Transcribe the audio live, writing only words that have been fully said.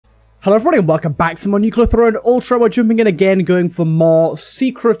Hello everybody and welcome back to more Nuclear Throne Ultra. We're jumping in again, going for more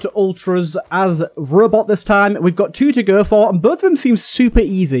secret ultras as robot this time. We've got two to go for, and both of them seem super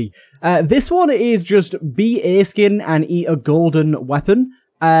easy. This one is just be A skin and eat a golden weapon.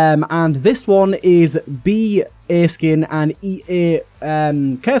 And this one is be A skin and eat a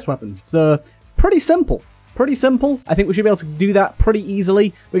cursed weapon. So, pretty simple. Pretty simple. I think we should be able to do that pretty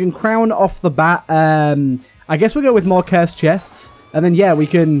easily. We can crown off the bat. I guess we'll go with more cursed chests. And then, yeah, we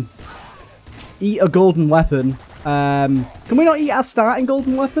can eat a golden weapon. Can we not eat our starting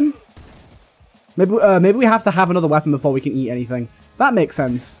golden weapon? Maybe we have to have another weapon before we can eat anything. That makes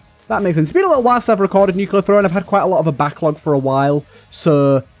sense. That makes sense. It's been a little while since I've recorded Nuclear Throne. I've had quite a lot of a backlog for a while.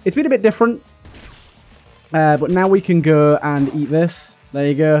 So, it's been a bit different. But now we can go and eat this. There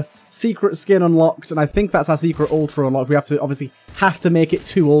you go. Secret skin unlocked. And I think that's our secret ultra unlocked. We have to, obviously, make it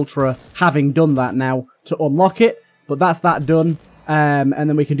to ultra, having done that now, to unlock it. But that's that done. And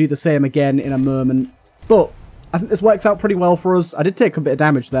then we can do the same again in a moment. But I think this works out pretty well for us. I did take a bit of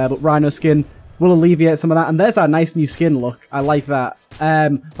damage there, but Rhino skin will alleviate some of that. And there's our nice new skin look. I like that.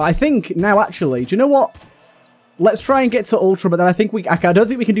 But I think now, actually, do you know what? Let's try and get to Ultra, but then I think I don't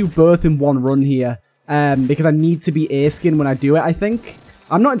think we can do both in one run here. Because I need to be A skin when I do it, I think.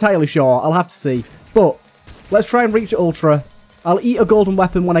 I'm not entirely sure. I'll have to see. But let's try and reach Ultra. I'll eat a golden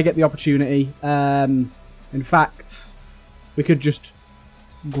weapon when I get the opportunity. In fact, we could just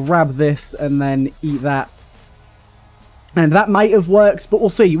grab this and then eat that. And that might have worked, but we'll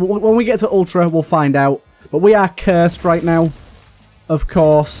see. When we get to Ultra, we'll find out. But we are cursed right now, of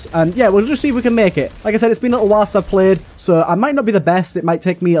course. And yeah, we'll just see if we can make it. Like I said, it's been a little while since I've played, so I might not be the best. It might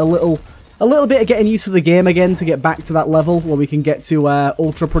take me a little bit of getting used to the game again to get back to that level where we can get to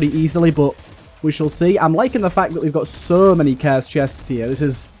Ultra pretty easily, but we shall see. I'm liking the fact that we've got so many cursed chests here. This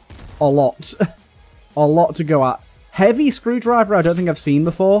is a lot. A lot to go at. Heavy screwdriver I don't think I've seen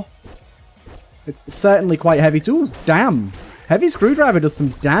before. It's certainly quite heavy too. Ooh, damn. Heavy screwdriver does some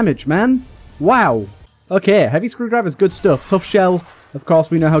damage, man. Wow. Okay, heavy screwdriver is good stuff. Tough shell, of course,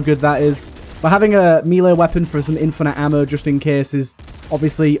 we know how good that is. But having a melee weapon for some infinite ammo just in case is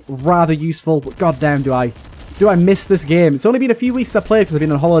obviously rather useful. But goddamn, do I miss this game. It's only been a few weeks since I played because I've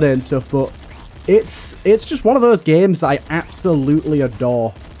been on holiday and stuff, but it's just one of those games that I absolutely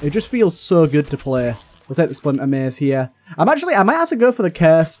adore. It just feels so good to play. We'll take the Splinter Maze here. I might have to go for the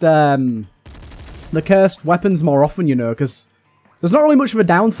cursed weapons more often, you know, because there's not really much of a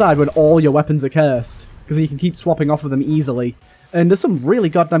downside when all your weapons are cursed, because you can keep swapping off of them easily. And there's some really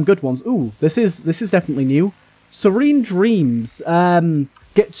goddamn good ones. Ooh, this is definitely new. Serene Dreams.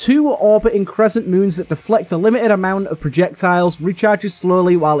 Get 2 orbiting crescent moons that deflect a limited amount of projectiles, recharges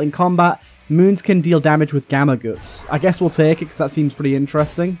slowly while in combat. Moons can deal damage with gamma guts. I guess we'll take it because that seems pretty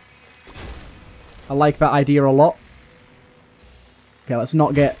interesting. I like that idea a lot. Okay, let's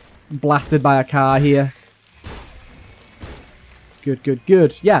not get blasted by a car here. Good, good,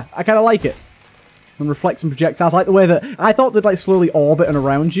 good. Yeah, I kind of like it. And reflect some projectiles. I like the way that I thought they'd like slowly orbit and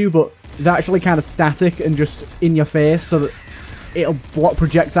around you, but they're actually kind of static and just in your face so that it'll block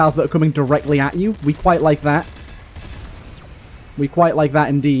projectiles that are coming directly at you. We quite like that. We quite like that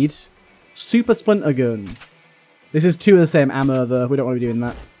indeed. Super Splinter Gun. This is 2 of the same ammo though. We don't want to be doing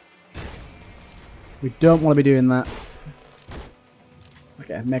that. We don't want to be doing that.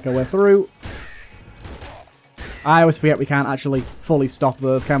 Okay, make our way through. I always forget we can't actually fully stop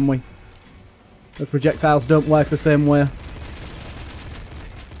those, can we? Those projectiles don't work the same way.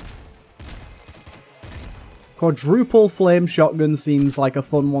 Quadruple flame shotgun seems like a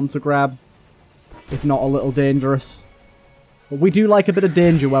fun one to grab. If not a little dangerous. But we do like a bit of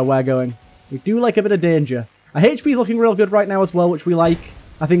danger where we're going. We do like a bit of danger. Our HP is looking real good right now as well, which we like.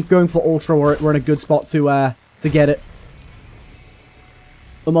 I think going for Ultra, we're in a good spot to get it.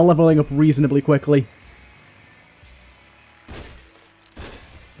 And we're leveling up reasonably quickly.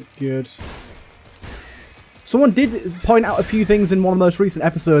 Good. Someone did point out a few things in one of the most recent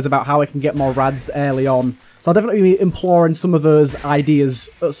episodes about how I can get more rads early on. So I'll definitely be imploring some of those ideas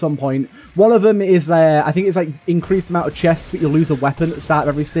at some point. One of them is, I think it's like increased amount of chests, but you lose a weapon at the start of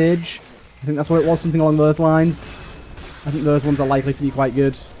every stage. I think that's what it was, something along those lines. I think those ones are likely to be quite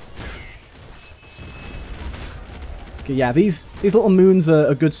good. Okay, yeah, these little moons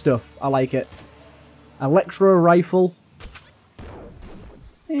are good stuff. I like it. Electro rifle.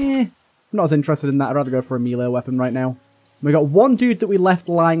 I'm not as interested in that. I'd rather go for a melee weapon right now. We got one dude that we left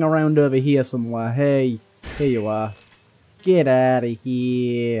lying around over here somewhere. Hey, here you are. Get out of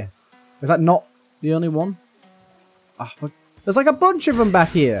here. Is that not the only one? Oh, there's like a bunch of them back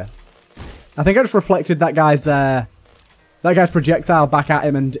here. I think I just reflected that guy's projectile back at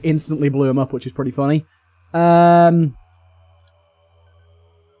him and instantly blew him up, which is pretty funny.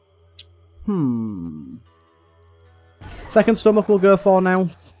 Second stomach we'll go for now.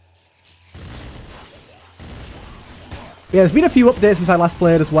 Yeah, there's been a few updates since I last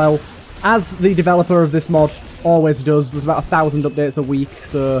played as well. As the developer of this mod always does, there's about 1,000 updates a week,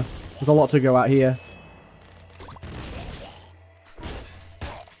 so there's a lot to go at here.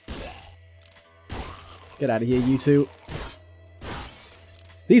 Get out of here, you two.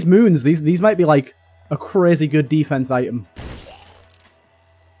 These moons, these might be like a crazy good defense item.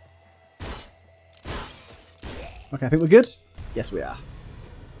 Okay, I think we're good. Yes, we are.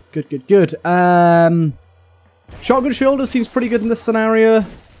 Good, good, good. Shotgun shoulder seems pretty good in this scenario.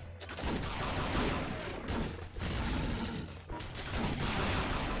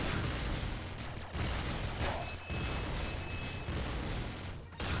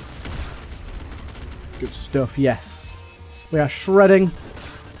 Good stuff, yes. We are shredding,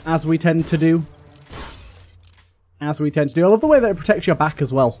 as we tend to do. As we tend to do. I love the way that it protects your back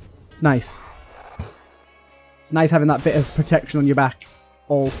as well. It's nice. It's nice having that bit of protection on your back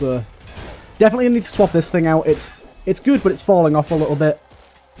also. Definitely need to swap this thing out. It's good, but it's falling off a little bit.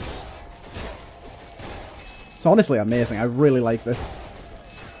 It's honestly amazing. I really like this.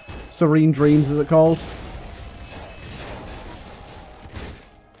 Serene Dreams, is it called?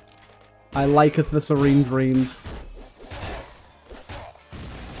 I liketh the Serene Dreams.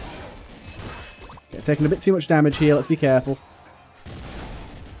 Okay, taking a bit too much damage here. Let's be careful.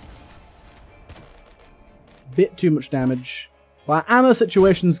 Bit too much damage. Well, our ammo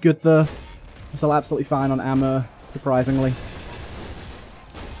situation's good though. I'm still absolutely fine on ammo, surprisingly.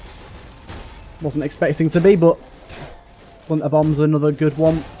 Wasn't expecting to be, but Splinter Bomb's another good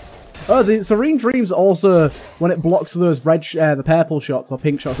one. Oh, the Serene Dreams also, when it blocks those red, the purple shots, or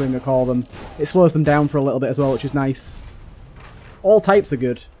pink shots, whatever you call them, it slows them down for a little bit as well, which is nice. All types are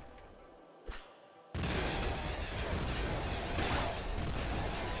good.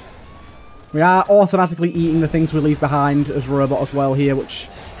 We are automatically eating the things we leave behind as robot as well here, which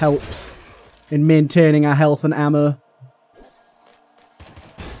helps in maintaining our health and ammo.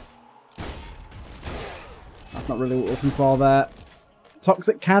 That's not really what we're looking for there.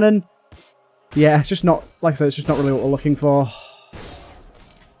 Toxic Cannon. Yeah, it's just not, like I said, it's just not really what we're looking for.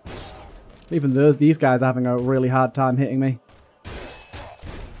 Even though these guys are having a really hard time hitting me.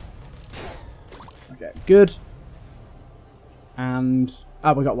 Okay, good. And...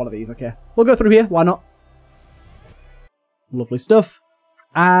 oh, we got one of these, okay. We'll go through here, why not? Lovely stuff.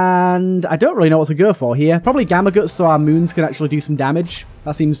 And I don't really know what to go for here. Probably Gamma Guts so our moons can actually do some damage.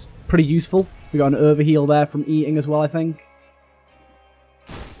 That seems pretty useful. We got an overheal there from eating as well, I think.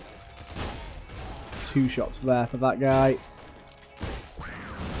 2 shots there for that guy.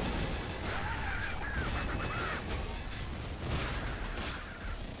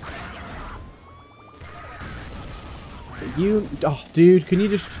 You... oh, dude, can you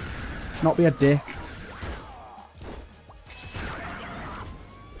just not be a dick?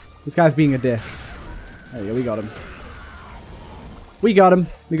 This guy's being a dick. There you go, we got him. We got him.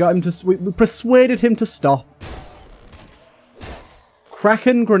 We got him to... we persuaded him to stop.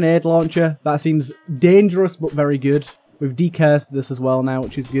 Kraken Grenade Launcher. That seems dangerous, but very good. We've decursed this as well now,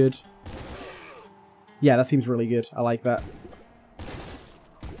 which is good. Yeah, that seems really good. I like that.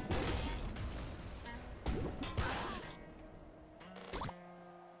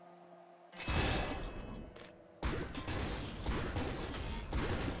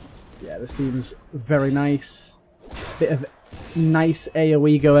 Yeah, this seems very nice. Bit of nice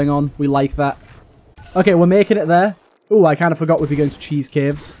AoE going on. We like that. Okay, we're making it there. Ooh, I kind of forgot we'd be going to Cheese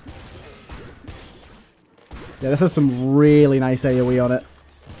Caves. Yeah, this has some really nice AoE on it.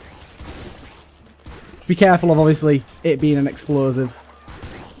 Just be careful of, obviously, it being an explosive.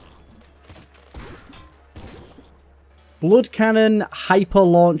 Blood Cannon, Hyper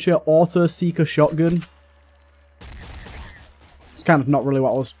Launcher, Auto Seeker Shotgun. It's kind of not really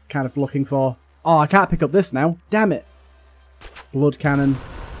what I was kind of looking for. Oh, I can't pick up this now. Damn it. Blood Cannon.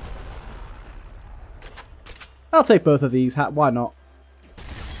 I'll take both of these. Why not?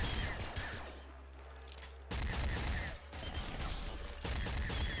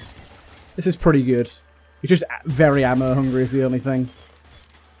 This is pretty good. It's just very ammo hungry is the only thing.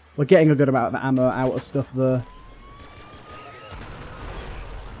 We're getting a good amount of ammo out of stuff though.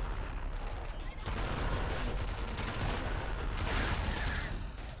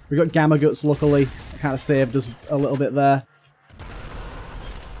 We got Gamma Guts luckily. That kind of saved us a little bit there.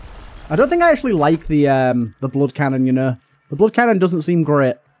 I don't think I actually like the Blood Cannon, you know. The Blood Cannon doesn't seem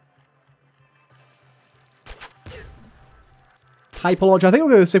great. Hyper Launch. I think we're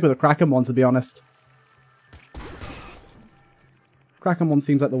going to stick with the Kraken one, to be honest. Kraken one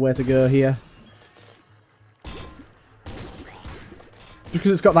seems like the way to go here.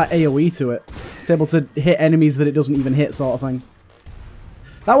 because it's got that AoE to it. It's able to hit enemies that it doesn't even hit, sort of thing.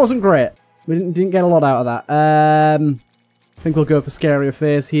 That wasn't great. We didn't get a lot out of that. I think we'll go for scarier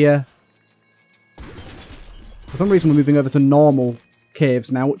phase here. For some reason, we're moving over to normal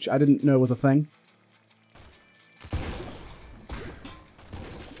caves now, which I didn't know was a thing.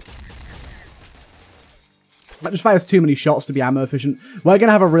 That just fires too many shots to be ammo efficient. We're going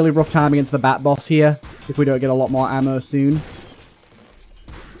to have a really rough time against the Bat Boss here if we don't get a lot more ammo soon.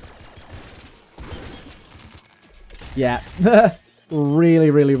 Yeah.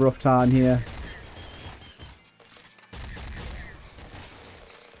 Really, really rough time here.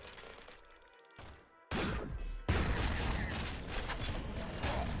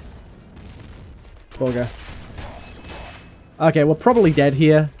 Bugger. Okay, we're probably dead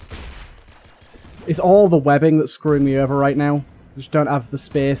here. It's all the webbing that's screwing me over right now. I just don't have the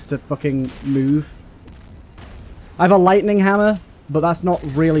space to fucking move. I have a lightning hammer, but that's not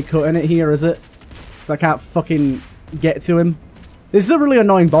really cutting it here, is it? I can't fucking get to him. This is a really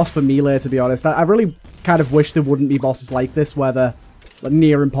annoying boss for melee, to be honest. I really kind of wish there wouldn't be bosses like this, where they're like,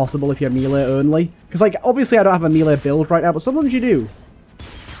 near impossible if you're melee only. Because, like, obviously I don't have a melee build right now, but sometimes you do.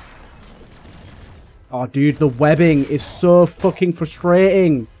 Oh, dude, the webbing is so fucking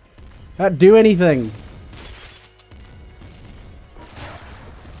frustrating. Can't do anything.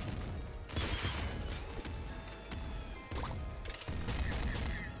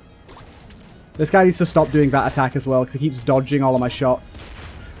 This guy needs to stop doing that attack as well, because he keeps dodging all of my shots.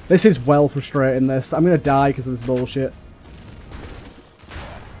 This is well frustrating, this. I'm going to die because of this bullshit.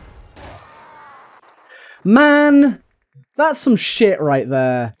 Man! That's some shit right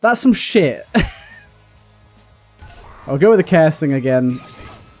there. That's some shit. I'll go with the casting again.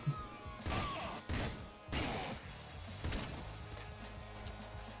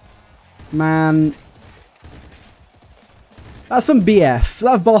 Man. That's some BS.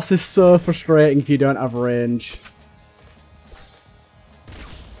 That boss is so frustrating if you don't have range.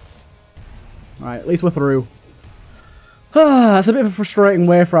 Right, at least we're through. That's a bit of a frustrating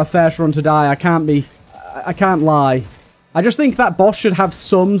way for our first run to die. I can't lie. I just think that boss should have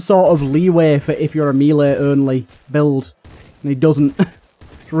some sort of leeway for if you're a melee only build. And he doesn't.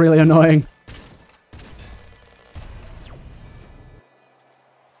 It's really annoying.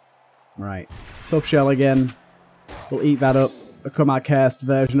 Right. Tough shell again. We'll eat that up. Become our cursed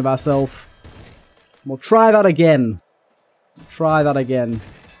version of ourselves. We'll try that again. Try that again.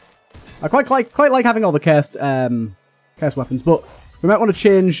 I quite like having all the cursed weapons, but we might want to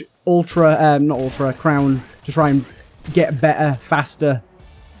change not Ultra, Crown to try and get better, faster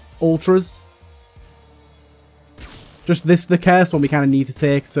Ultras. Just the cursed one we kind of need to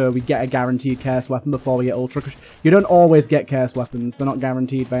take, so we get a guaranteed cursed weapon before we get Ultra. Cause you don't always get cursed weapons. They're not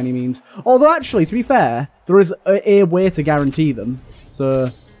guaranteed by any means. Although, actually, to be fair, there is a way to guarantee them. So,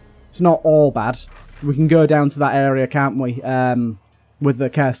 it's not all bad. We can go down to that area, can't we? With the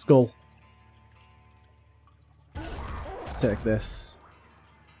cursed skull. Let's take this.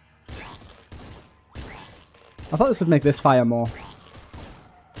 I thought this would make this fire more.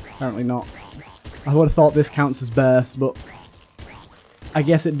 Apparently not. I would have thought this counts as burst, but I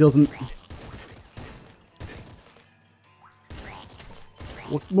guess it doesn't.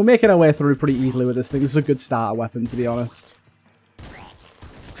 We're making our way through pretty easily with this thing. This is a good starter weapon, to be honest.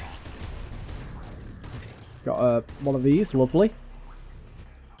 Got one of these, lovely.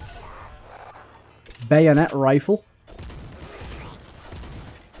 Bayonet rifle.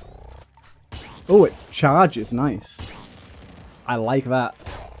 Oh, it charges, nice. I like that.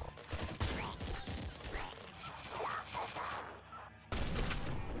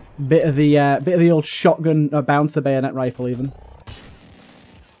 Bit of the old shotgun bouncer bayonet rifle, even.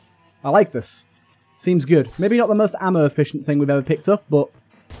 I like this. Seems good. Maybe not the most ammo efficient thing we've ever picked up, but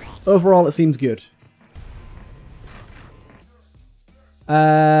overall it seems good.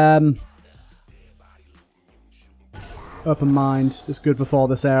 Open mind. It's good before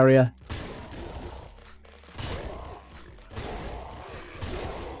this area.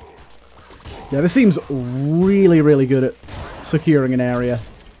 Yeah, this seems really, really good at securing an area.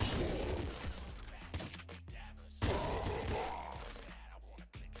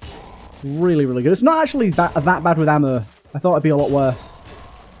 Really, really good. It's not actually that bad with ammo. I thought it'd be a lot worse.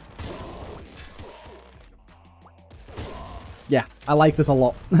 Yeah, I like this a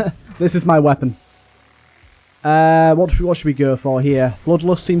lot. This is my weapon. What should we go for here?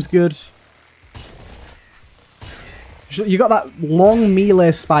 Bloodlust seems good. You got that long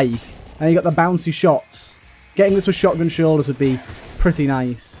melee spike, and you got the bouncy shots. Getting this with shotgun shoulders would be pretty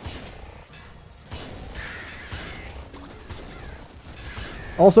nice.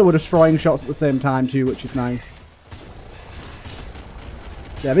 Also, we're destroying shots at the same time too, which is nice.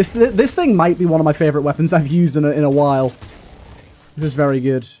 Yeah, this thing might be one of my favourite weapons I've used in a while. This is very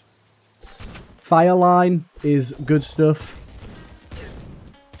good. Fire line is good stuff.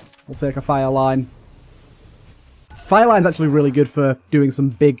 I'll take a fire line. Fire line's actually really good for doing some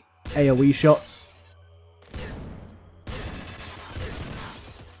big AoE shots.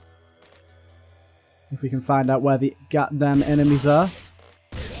 If we can find out where the goddamn enemies are.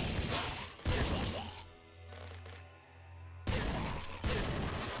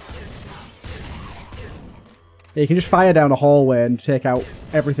 Yeah, you can just fire down a hallway and take out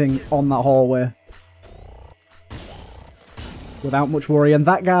everything on that hallway. Without much worry. And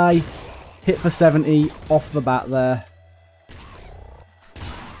that guy hit for 70 off the bat there.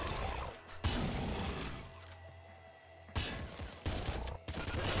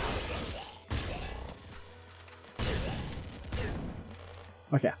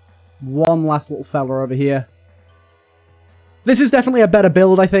 Okay. One last little fella over here. This is definitely a better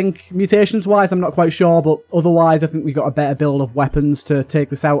build, I think. Mutations-wise, I'm not quite sure, but otherwise, I think we got a better build of weapons to take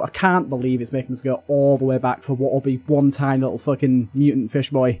this out. I can't believe it's making us go all the way back for what will be one tiny little fucking mutant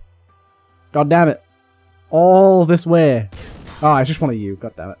fish boy. God damn it. All this way. Oh, it's just one of you.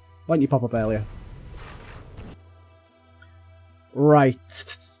 God damn it. Why didn't you pop up earlier? Right.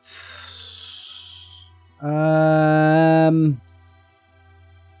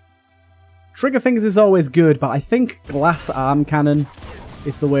 Trigger fingers is always good, but I think glass arm cannon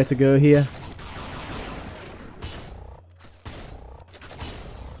is the way to go here.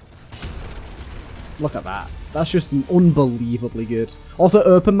 Look at that. That's just unbelievably good. Also,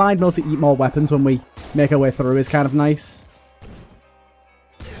 open mind, be able to eat more weapons when we make our way through is kind of nice.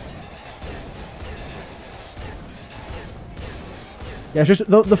 Yeah, it's just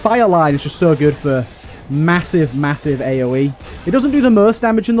the fire line is just so good for massive, massive AoE. It doesn't do the most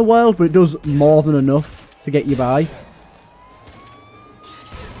damage in the world, but it does more than enough to get you by.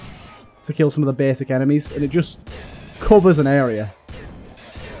 To kill some of the basic enemies, and it just covers an area.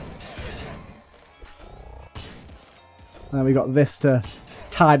 And then we got this to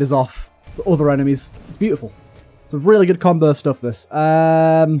tide us off for other enemies. It's beautiful. It's a really good combo of stuff, this.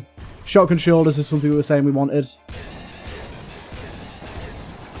 Shotgun shoulders is something we were saying we wanted.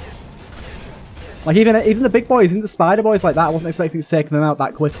 Like, even the big boys, even the spider boys like that, I wasn't expecting to take them out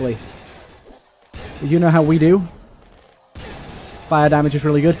that quickly. But you know how we do. Fire damage is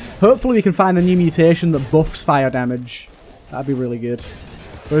really good. Hopefully we can find the new mutation that buffs fire damage. That'd be really good.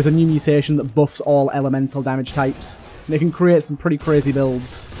 There's a new mutation that buffs all elemental damage types. And it can create some pretty crazy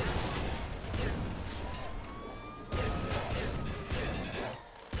builds.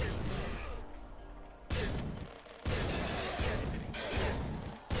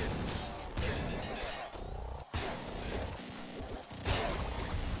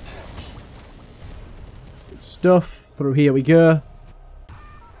 Stuff. Through here we go.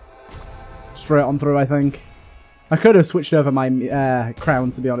 Straight on through, I think. I could have switched over my crown,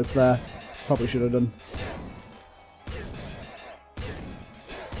 to be honest, there. Probably should have done.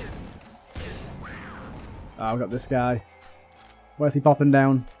 Oh, I've got this guy. Where's he popping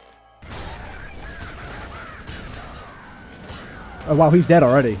down? Oh, wow, he's dead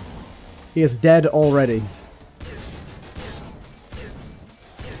already. He is dead already.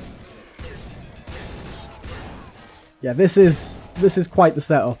 Yeah, this is quite the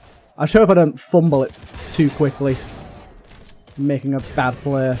setup. I just hope I don't fumble it too quickly. Making a bad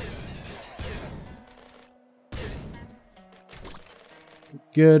play.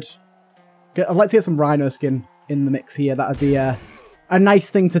 Good. I'd like to get some rhino skin in the mix here. That would be a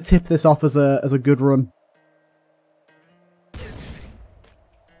nice thing to tip this off as a good run.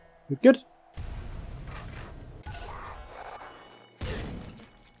 Good.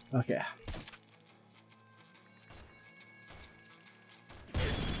 Okay.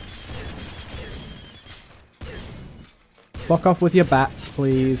 Fuck off with your bats,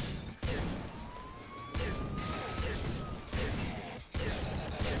 please.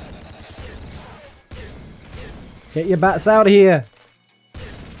 Get your bats out of here.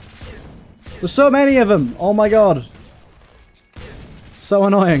 There's so many of them. Oh my god. So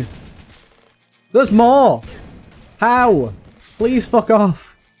annoying. There's more. How? Please fuck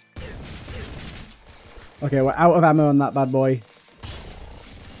off. Okay, we're out of ammo on that bad boy.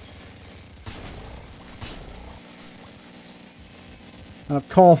 And of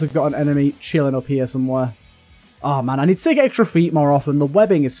course we've got an enemy chilling up here somewhere. Oh man, I need to take extra feet more often. The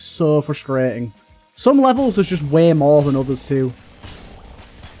webbing is so frustrating. Some levels there's just way more than others too.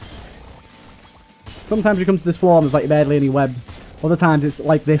 Sometimes you come to this floor and there's like barely any webs. Other times it's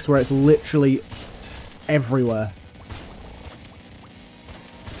like this where it's literally everywhere.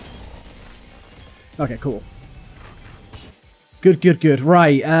 Okay, cool. Good, good, good.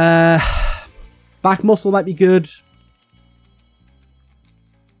 Right. Back muscle might be good.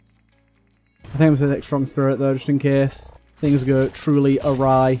 I think I'm going to take strong spirit though, just in case things go truly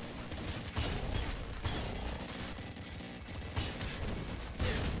awry.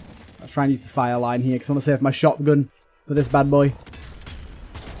 I'll try and use the fire line here because I want to save my shotgun for this bad boy.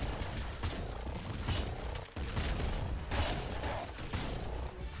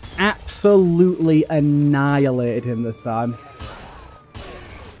 Absolutely annihilated him this time.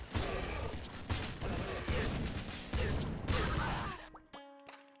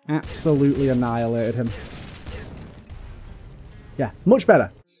 Absolutely annihilated him. Yeah, much better.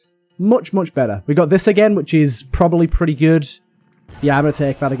 Much, much better. We got this again, which is probably pretty good. Yeah, I'm going to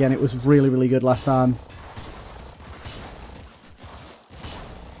take that again. It was really, really good last time.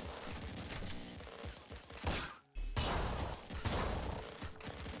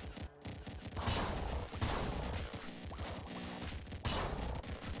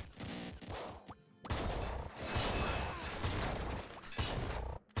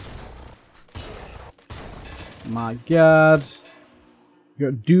 My god. We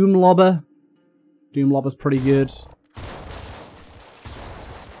got Doom Lobber. Doom Lobber's pretty good.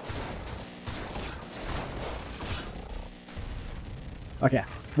 Okay,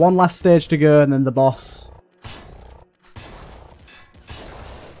 one last stage to go and then the boss.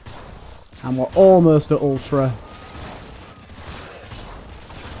 And we're almost at Ultra.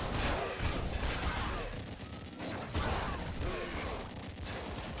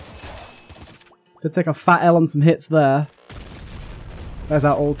 Did take a fat L and some hits there. There's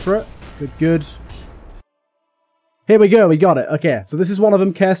our Ultra. Good, good. Here we go, we got it. Okay, so this is one of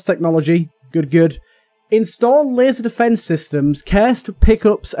them, Cursed Technology. Good, good. Install laser defense systems. Cursed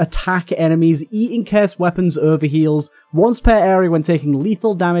pickups attack enemies. Eating cursed weapons overheals. Once per area when taking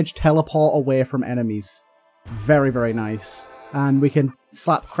lethal damage, teleport away from enemies. Very, very nice. And we can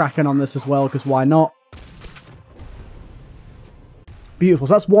slap Kraken on this as well, because why not? Beautiful,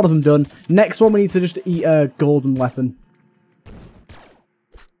 so that's one of them done. Next one, we need to just eat a golden weapon.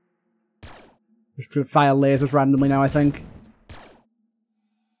 Just gonna fire lasers randomly now, I think.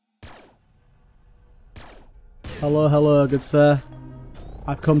 Hello, hello, good sir.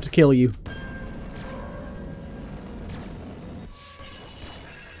 I've come to kill you.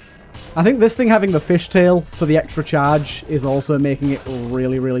 I think this thing having the fishtail for the extra charge is also making it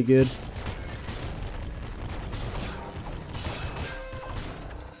really, really good.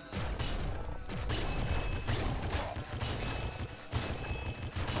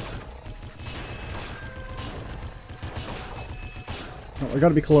 We've got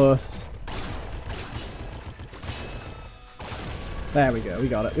to be close. There we go. We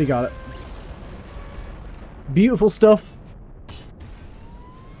got it. We got it. Beautiful stuff.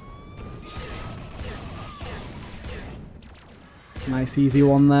 Nice easy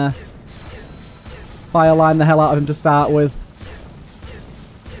one there. Fireline the hell out of him to start with.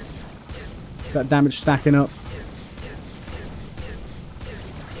 That damage stacking up.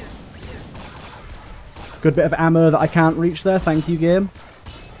 Good bit of ammo that I can't reach there. Thank you, game.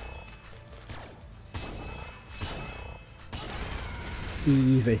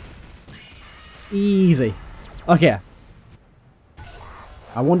 Easy. Easy. Okay.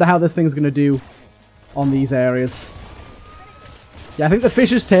 I wonder how this thing's going to do on these areas. Yeah, I think the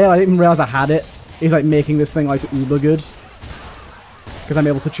fish's tail, I didn't even realize I had it, is like making this thing like uber good. Because I'm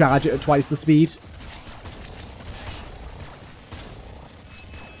able to charge it at twice the speed.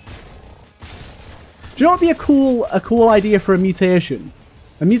 Do you know what would be a cool idea for a mutation?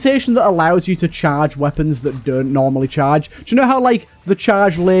 A mutation that allows you to charge weapons that don't normally charge. Do you know how, like, the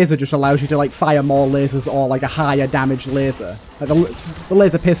charged laser just allows you to, like, fire more lasers or, like, a higher damage laser? Like, the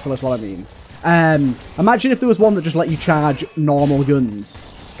laser pistol is what I mean. Imagine if there was one that just let you charge normal guns.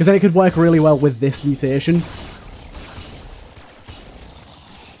 Because then it could work really well with this mutation.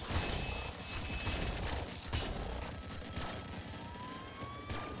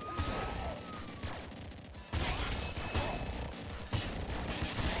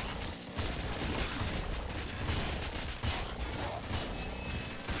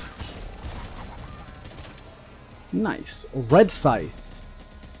 Nice. Red Scythe.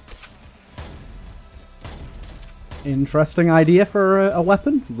 Interesting idea for a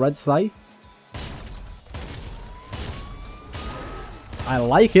weapon. Red Scythe. I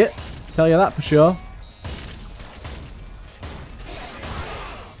like it. Tell you that for sure.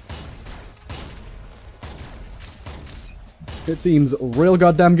 It seems real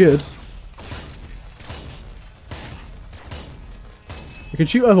goddamn good. You can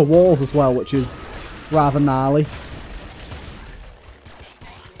shoot over walls as well, which is rather gnarly.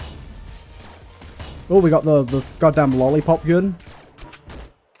 Oh, we got the goddamn lollipop gun.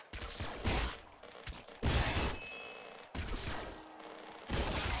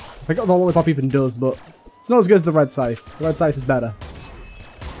 I forgot what the lollipop even does, but it's not as good as the red scythe. The red scythe is better.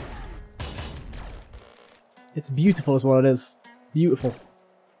 It's beautiful is what it is. Beautiful.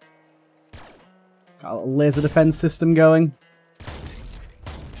 Got a little laser defense system going.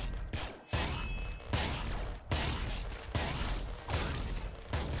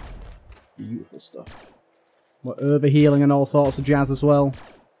 Beautiful stuff. We're overhealing and all sorts of jazz as well.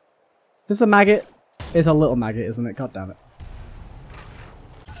 This is a maggot. It's a little maggot, isn't it? God damn it.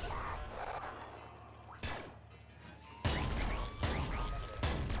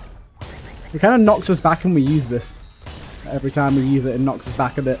 It kind of knocks us back when we use this. Every time we use it, it knocks us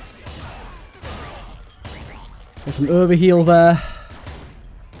back a bit. There's some overheal there.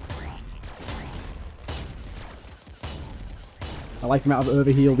 I like the amount of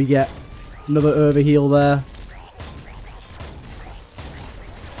overheal we get. Another overheal there.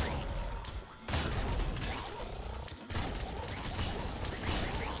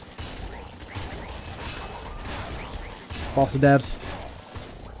 Boss are dead.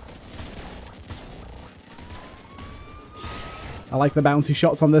 I like the bouncy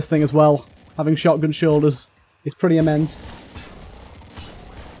shots on this thing as well. Having shotgun shoulders is pretty immense.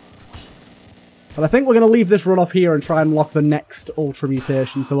 But I think we're going to leave this run off here and try and unlock the next Ultra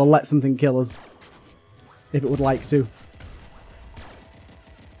mutation, so we'll let something kill us. If it would like to.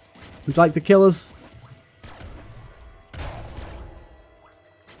 Would you like to kill us?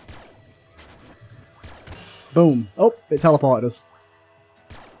 Boom. Oh, it teleported us.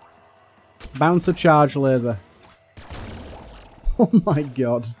 Bouncer charge laser. Oh my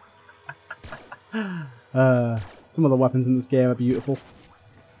god. Some of the weapons in this game are beautiful.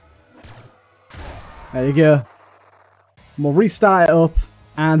 There you go. And we'll restart it up.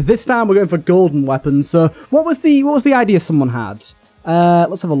 And this time we're going for golden weapons. So what was the idea someone had?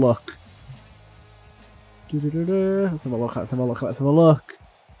 Let's have a look. Let's have a look, let's have a look, let's have a look.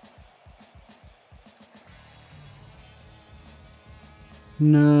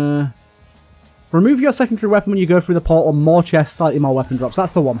 No. Remove your secondary weapon when you go through the portal. More chests, slightly more weapon drops.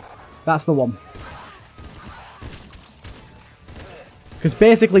 That's the one. That's the one. Because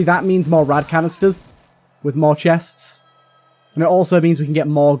basically that means more rad canisters with more chests. And it also means we can get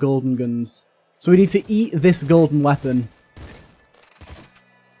more golden guns. So we need to eat this golden weapon.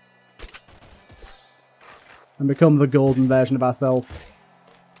 And become the golden version of ourselves.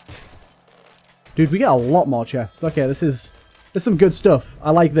 Dude, we get a lot more chests. Okay, this is some good stuff.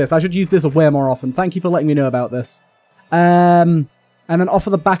 I like this. I should use this way more often. Thank you for letting me know about this. And then off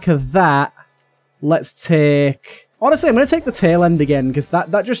of the back of that, let's take... Honestly, I'm going to take the tail end again, because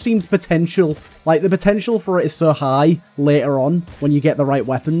that just seems potential. Like, the potential for it is so high later on when you get the right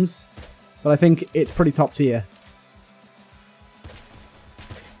weapons. But I think it's pretty top tier.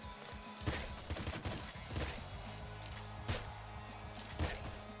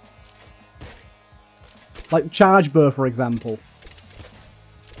 Like charge bow, for example.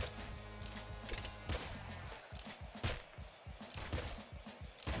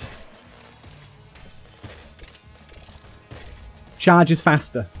 Charge is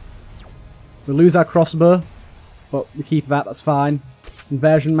faster. We lose our crossbow, but we keep that, that's fine.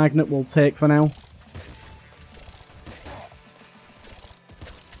 Inversion magnet we'll take for now.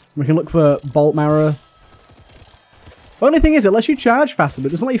 We can look for bolt marrow. The only thing is, it lets you charge faster, but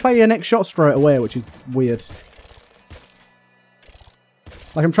it doesn't let you fire your next shot straight away, which is weird.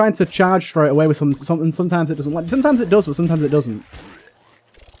 Like, I'm trying to charge straight away with something, sometimes it doesn't. Like, sometimes it does, but sometimes it doesn't.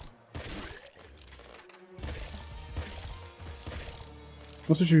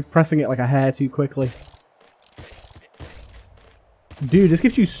 Must be pressing it like a hair too quickly. Dude, this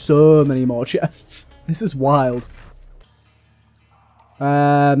gives you so many more chests. This is wild.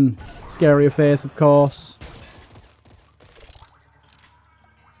 Scarier face, of course.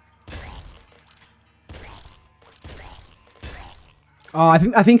 Oh, I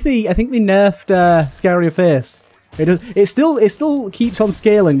think they nerfed scarier face. It still keeps on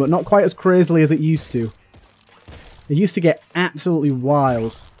scaling, but not quite as crazily as it used to. It used to get absolutely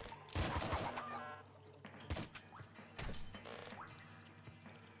wild.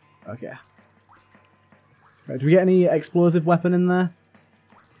 Okay. Right, do we get any explosive weapon in there?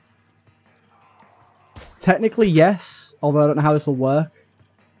 Technically, yes. Although I don't know how this will work.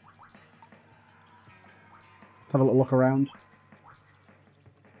 Let's have a little look around.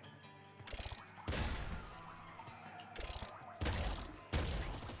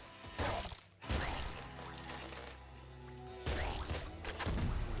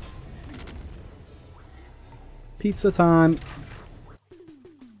 Pizza time.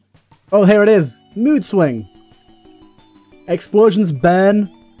 Oh, here it is. Mood swing. Explosions burn.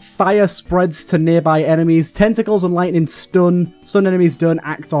 Fire spreads to nearby enemies. Tentacles and lightning stun. Stun enemies don't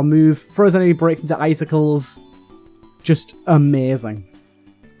act or move. Frozen enemy breaks into icicles. Just amazing.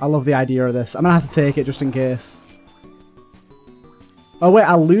 I love the idea of this. I'm gonna have to take it just in case. Oh wait,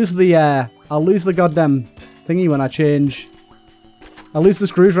 I'll lose the goddamn thingy when I change. I'll lose the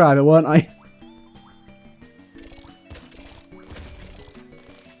screwdriver, won't I?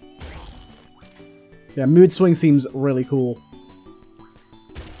 Yeah, mood swing seems really cool.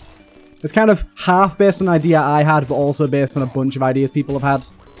 It's kind of half based on an idea I had, but also based on a bunch of ideas people have had.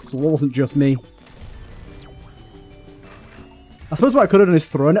 So it wasn't just me. I suppose what I could have done is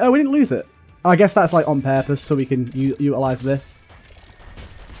thrown it. Oh, we didn't lose it. Oh, I guess that's like on purpose so we can utilize this.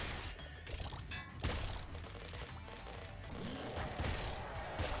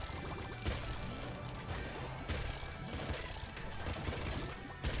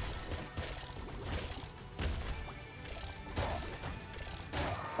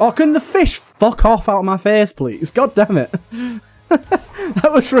 Oh, can the fish fuck off out of my face, please? God damn it.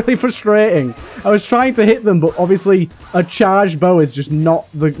 That was really frustrating. I was trying to hit them, but obviously a charged bow is just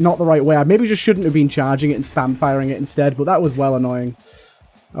not the right way. I maybe just shouldn't have been charging it and spam firing it instead, but that was well annoying.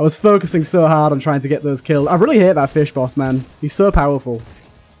 I was focusing so hard on trying to get those kills. I really hate that fish boss, man. He's so powerful.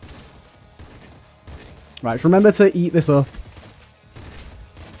 Right, remember to eat this up.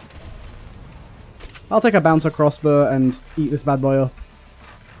 I'll take a bouncer crossbow and eat this bad boy up.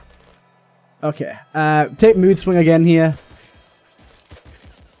 Okay, take mood swing again here.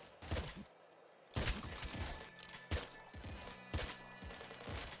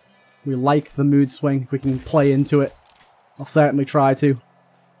 We like the mood swing. If we can play into it, I'll certainly try to.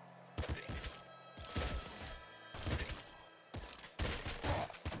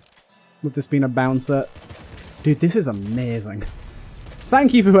 With this being a bouncer. Dude, this is amazing.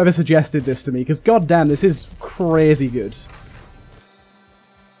 Thank you for whoever suggested this to me, because goddamn, this is crazy good.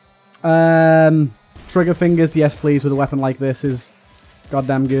 Trigger fingers, yes please, with a weapon like this is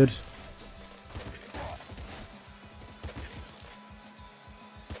goddamn good.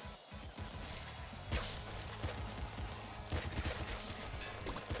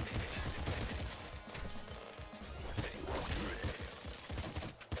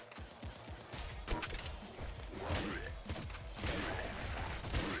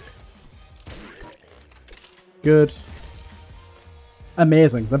 Good.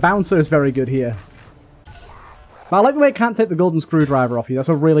 Amazing. The bouncer is very good here. But I like the way it can't take the golden screwdriver off you. That's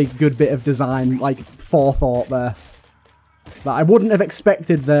a really good bit of design, like, forethought there. That I wouldn't have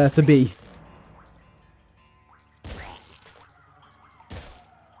expected there to be.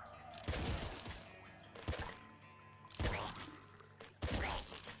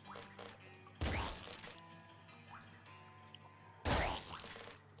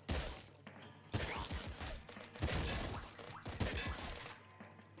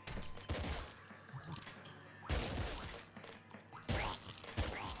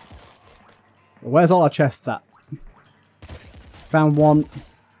 Where's all our chests at? Found one.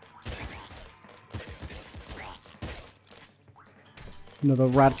 Another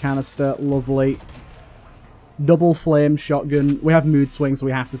rad canister. Lovely. Double flame shotgun. We have mood swing, so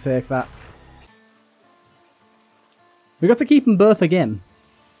we have to take that. We got to keep them both again.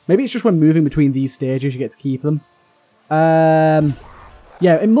 Maybe it's just when moving between these stages you get to keep them.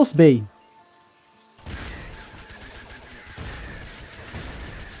 Yeah, it must be.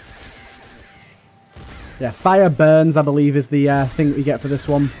 Yeah, fire burns, I believe, is the thing that we get for this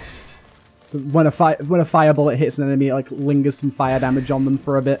one. So when a fire bullet hits an enemy, it like lingers some fire damage on them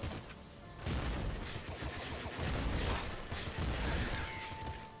for a bit.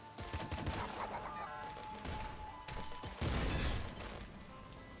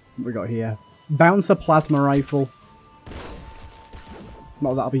 What we got here? Bouncer plasma rifle.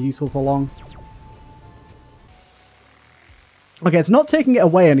 Not that that'll be useful for long. Okay, it's not taking it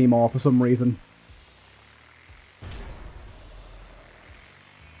away anymore for some reason.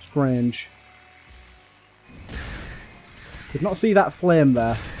 Strange. Did not see that flame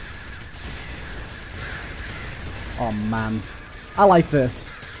there. Oh man. I like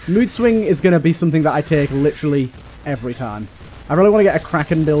this. Mood swing is going to be something that I take literally every time. I really want to get a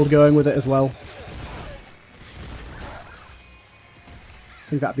Kraken build going with it as well. I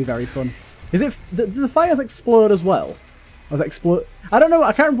think that'd be very fun. Is it... Do the fires explode as well? Or does it explode? I don't know.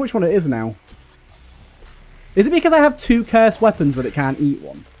 I can't remember which one it is now. Is it because I have 2 cursed weapons that it can't eat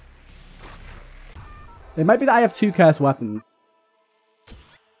one? It might be that I have 2 cursed weapons.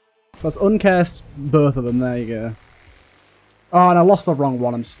 Let's uncurse both of them. There you go. Oh, and I lost the wrong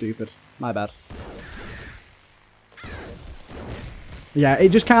one. I'm stupid. My bad. Yeah, it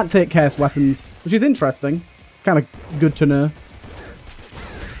just can't take cursed weapons, which is interesting. It's kind of good to know.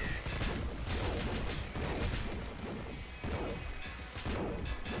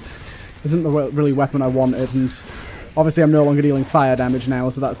 Isn't the really weapon I wanted, and obviously I'm no longer dealing fire damage now,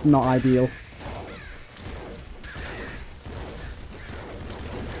 so that's not ideal.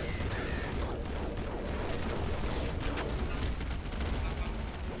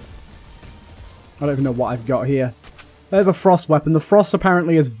 I don't even know what I've got here. There's a frost weapon. The frost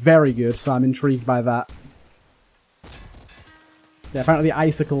apparently is very good, so I'm intrigued by that. Yeah, apparently the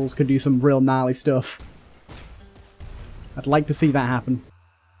icicles can do some real gnarly stuff. I'd like to see that happen.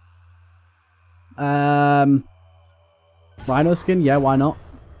 Rhino skin? Yeah, why not?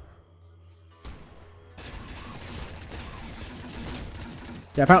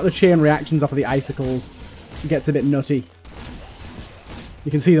 Yeah, apparently the chain reactions off of the icicles gets a bit nutty.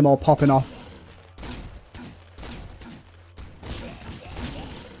 You can see them all popping off.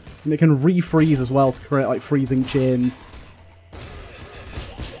 And it can refreeze as well to create like freezing chains.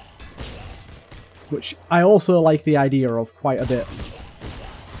 Which I also like the idea of quite a bit.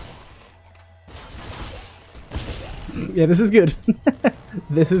 Yeah, this is good.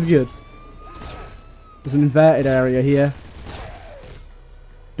 This is good. There's an inverted area here.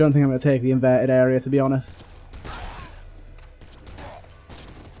 Don't think I'm going to take the inverted area, to be honest.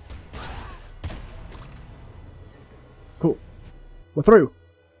 Cool. We're through.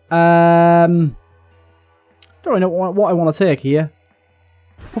 Don't really know what I want to take here.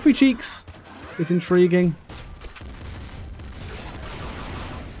 Puffy Cheeks is intriguing.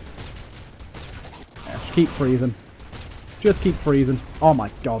 Yeah, just keep freezing. Just keep freezing. Oh my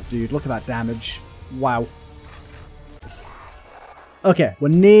god, dude. Look at that damage. Wow. Okay, we're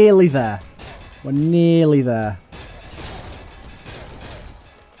nearly there. We're nearly there.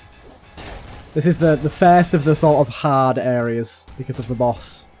 This is the first of the sort of hard areas because of the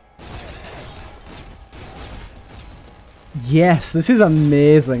boss. Yes, this is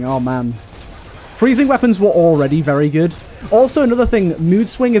amazing. Oh, man. Freezing weapons were already very good. Also, another thing, Mood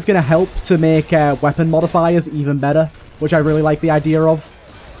Swing is going to help to make weapon modifiers even better, which I really like the idea of.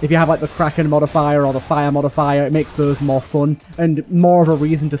 If you have, like, the Kraken modifier or the Fire modifier, it makes those more fun and more of a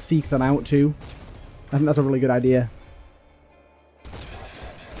reason to seek them out, too. I think that's a really good idea.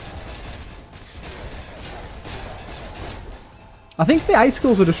 I think the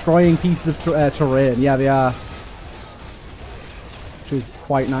icicles are destroying pieces of terrain. Yeah, they are. Which is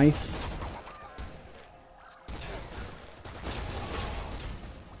quite nice.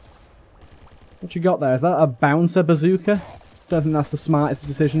 What you got there? Is that a bouncer bazooka? Don't think that's the smartest of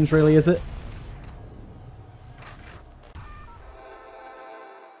decisions, really, is it?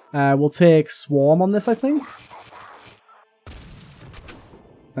 We'll take Swarm on this, I think.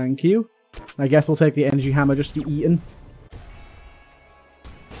 Thank you. I guess we'll take the Energy Hammer just to be eaten.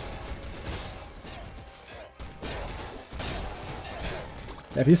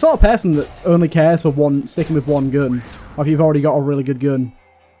 If you're the sort of person that only cares for sticking with one gun, or if you've already got a really good gun,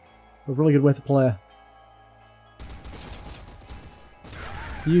 a really good way to play.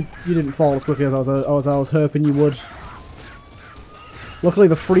 You didn't fall as quickly as I was hoping you would. Luckily,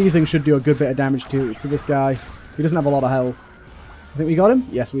 the freezing should do a good bit of damage to this guy. He doesn't have a lot of health. I think we got him?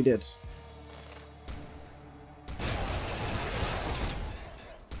 Yes, we did.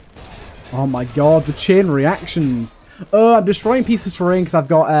 Oh my god, the chain reactions. Oh, I'm destroying pieces of terrain because I've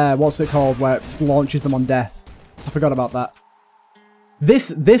got, what's it called, where it launches them on death. I forgot about that.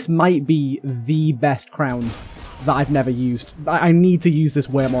 This might be the best crown that I've never used. I need to use this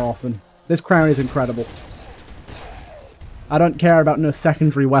way more often. This crown is incredible. I don't care about no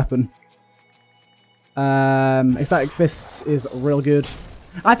secondary weapon. Ecstatic Fists is real good.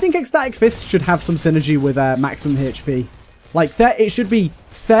 I think Ecstatic Fists should have some synergy with maximum HP. Like, it should be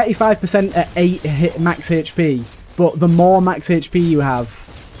 35% at 8 max HP, but the more max HP you have,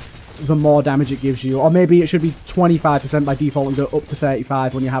 the more damage it gives you. Or maybe it should be 25% by default and go up to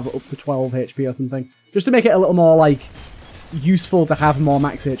 35 when you have up to 12 HP or something. Just to make it a little more, like, useful to have more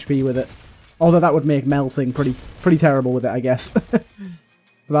max HP with it. Although that would make melting pretty terrible with it, I guess.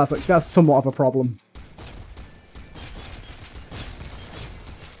 That's somewhat of a problem.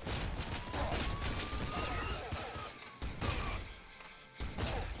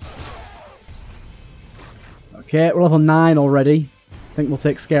 Okay, we're level 9 already. I think we'll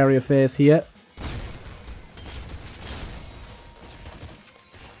take Scarier Face here.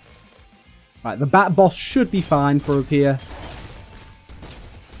 Right, the Bat Boss should be fine for us here.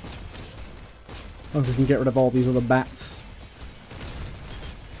 As long as we can get rid of all these other bats.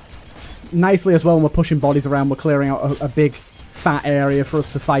 Nicely as well, when we're pushing bodies around, we're clearing out a big, fat area for us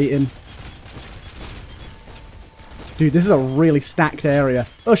to fight in. Dude, this is a really stacked area.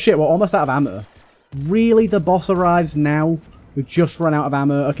 Oh shit, we're almost out of ammo. Really? The boss arrives now? We've just run out of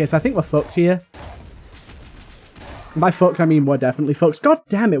ammo. Okay, so I think we're fucked here. And by fucked, I mean we're definitely fucked. God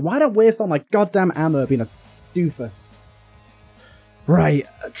damn it, why don't I waste all my goddamn ammo being a doofus? Right,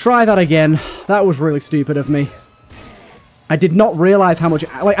 try that again. That was really stupid of me. I did not realise how much...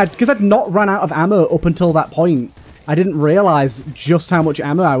 because I'd not run out of ammo up until that point. I didn't realise just how much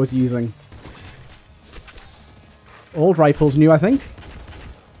ammo I was using. Old rifle's new, I think.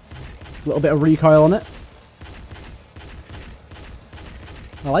 A little bit of recoil on it.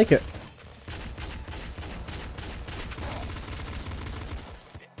 I like it.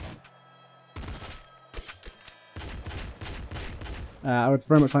 I would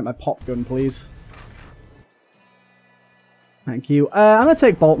very much like my pop gun, please. Thank you. I'm going to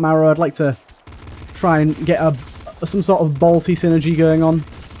take bolt marrow. I'd like to try and get some sort of bolty synergy going on.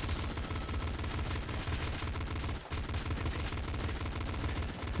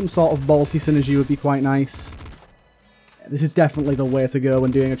 Some sort of bolty synergy would be quite nice. This is definitely the way to go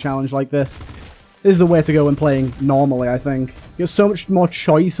when doing a challenge like this. This is the way to go when playing normally, I think. You have so much more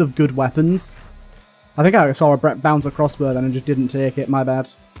choice of good weapons. I think I saw a bounce a crossbow then and just didn't take it, my bad.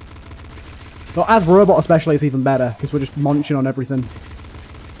 But as robot especially, it's even better, because we're just munching on everything.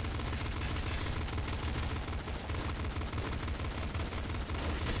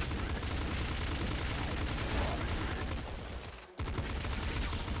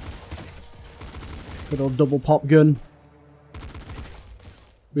 Good old double pop gun.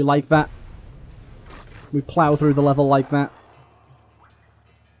 We like that. We plow through the level like that.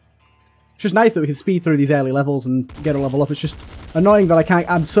 It's just nice that we can speed through these early levels and get a level up. It's just annoying that I can't...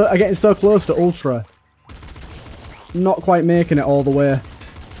 I'm getting so close to Ultra. Not quite making it all the way.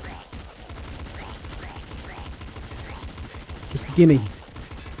 Just gimme.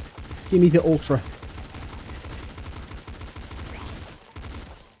 Gimme the Ultra.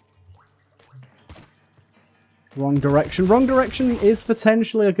 Wrong direction. Wrong direction is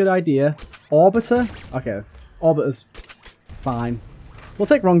potentially a good idea. Orbiter? Okay. Orbiter's fine. We'll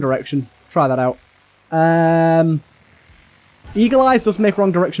take wrong direction. Try that out. Eagle Eyes does make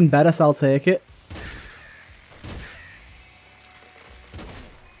wrong direction better, so I'll take it.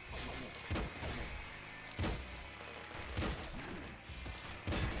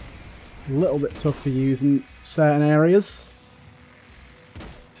 A little bit tough to use in certain areas.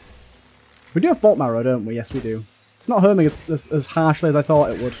 We do have bolt marrow, don't we? Yes, we do. It's not harming as harshly as I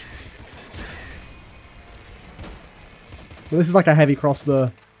thought it would. But this is like a heavy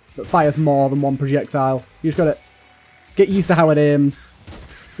crossbow that fires more than one projectile. You just gotta get used to how it aims.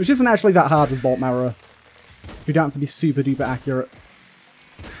 Which isn't actually that hard with bolt marrow. You don't have to be super duper accurate.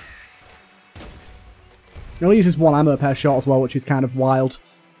 It only uses one ammo per shot as well, which is kind of wild.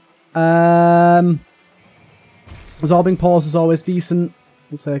 Absorbing pause is always decent.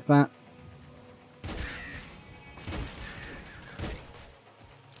 We'll take that.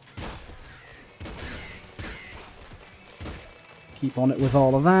 Keep on it with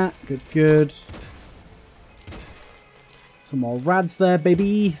all of that. Good, good. Some more rads there,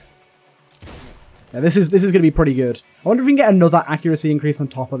 baby. Yeah, this is going to be pretty good. I wonder if we can get another accuracy increase on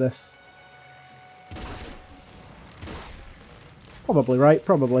top of this. Probably, right?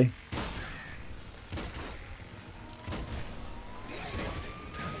 Probably.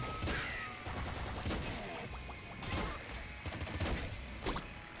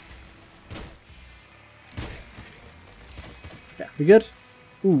 Yeah, we good?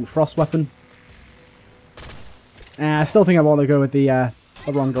 Ooh, frost weapon. I still think I want to go with the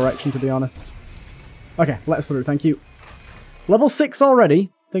wrong direction, to be honest. Okay, let us through, thank you. Level 6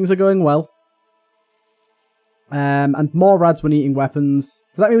 already. Things are going well. And more rads when eating weapons.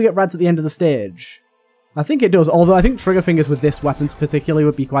 Does that mean we get rads at the end of the stage? I think it does, although I think trigger fingers with this weapon particularly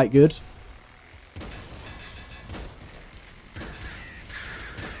would be quite good.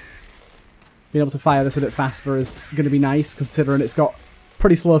 Being able to fire this a bit faster is going to be nice, considering it's got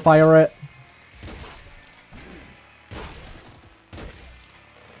pretty slow fire rate.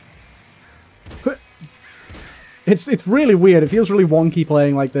 It's really weird. It feels really wonky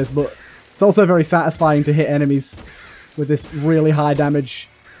playing like this, but it's also very satisfying to hit enemies with this really high damage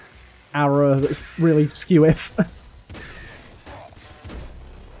arrow that's really skew-if. I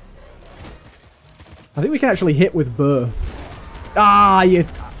think we can actually hit with both. Ah, you...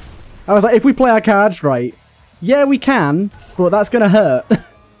 I was like, if we play our cards right, yeah, we can, but that's gonna hurt.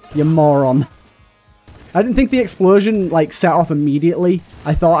 You moron. I didn't think the explosion, like, set off immediately.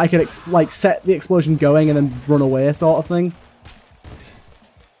 I thought I could, like, set the explosion going and then run away, sort of thing.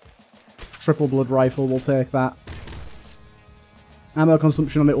 Triple blood rifle, we'll take that. Ammo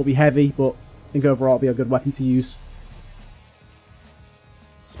consumption on it will be heavy, but I think overall it'll be a good weapon to use.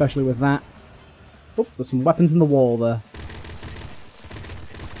 especially with that. Oh, there's some weapons in the wall there.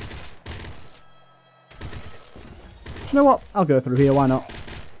 You know what? I'll go through here, why not?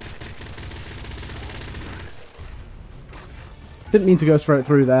 Didn't mean to go straight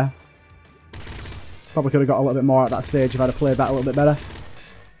through there. Probably could have got a little bit more at that stage if I'd have played that a little bit better.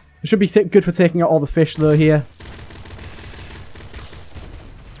 It should be good for taking out all the fish though here.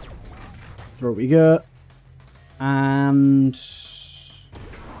 Through we go. And...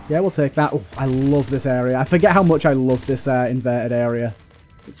 yeah, we'll take that. Oh, I love this area. I forget how much I love this inverted area.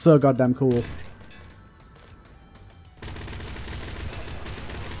 It's so goddamn cool.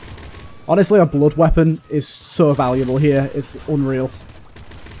 Honestly, a blood weapon is so valuable here. It's unreal.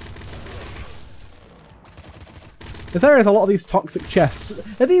 This area has a lot of these toxic chests.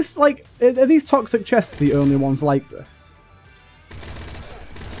 Are these toxic chests the only ones like this?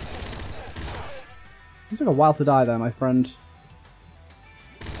 It took a while to die there, my friend.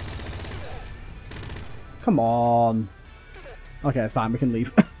 Come on. Okay, it's fine. We can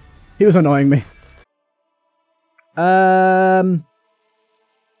leave. He was annoying me. Don't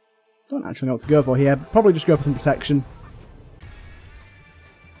actually know what to go for here. Probably just go for some protection.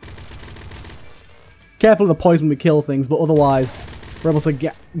 Careful of the poison when we kill things, but otherwise we're able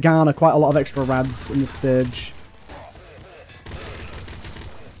to garner quite a lot of extra rads in this stage.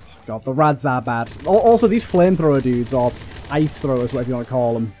 God, the rads are bad. Also, these flamethrower dudes, or ice throwers, whatever you want to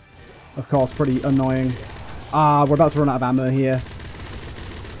call them, of course, pretty annoying. Ah, we're about to run out of ammo here.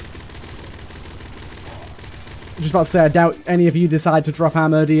 I'm just about to say, I doubt any of you decide to drop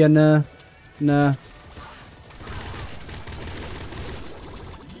ammo, do you? Nah. Nah.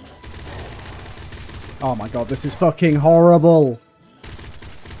 Oh my god, this is fucking horrible.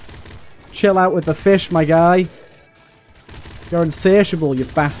 Chill out with the fish, my guy. You're insatiable, you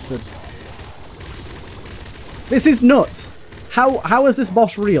bastard. This is nuts. How is this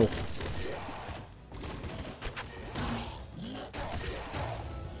boss real?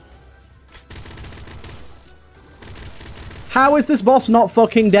 How is this boss not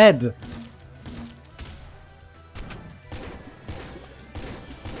fucking dead?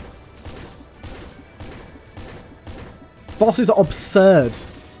 Boss is absurd.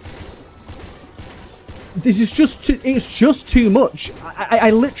 This is just too, it's just too much.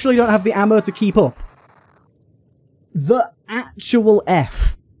 I literally don't have the ammo to keep up. The actual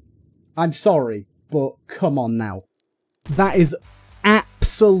F. I'm sorry, but come on now. That is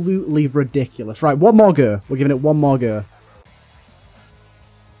absolutely ridiculous. Right, one more go. We're giving it one more go.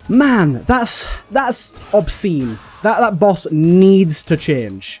 Man, that's obscene. That boss needs to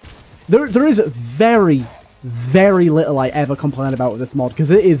change. There is very little I ever complain about with this mod, because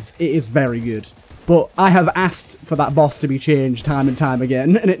it is very good. But I have asked for that boss to be changed time and time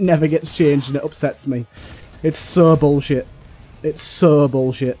again, and it never gets changed, and it upsets me. It's so bullshit. It's so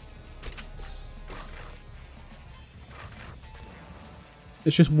bullshit.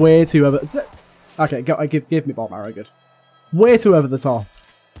 It's just way too over... Okay, go, give me bomb arrow, good. Way too over the top.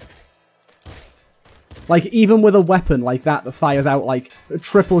 Like, even with a weapon like that fires out, like, a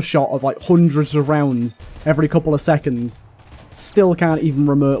triple shot of, like, hundreds of rounds every couple of seconds, still can't even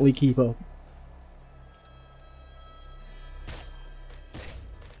remotely keep up.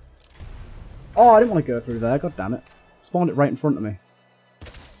 Oh, I didn't want to go through there, god damn it. Spawned it right in front of me.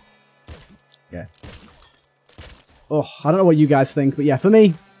 Yeah. Oh, I don't know what you guys think, but yeah, for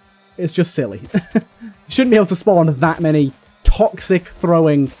me, it's just silly. You shouldn't be able to spawn that many toxic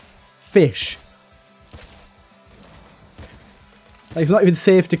throwing fish. Like, it's not even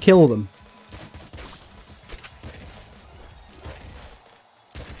safe to kill them.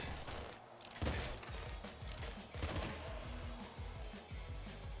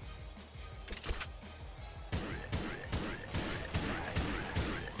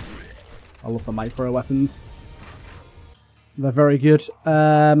 I love the micro weapons. They're very good.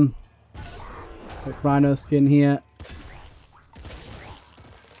 Like rhino skin here.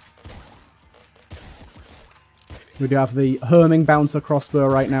 We do have the homing bouncer crossbow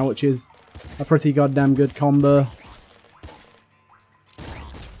right now, which is a pretty goddamn good combo.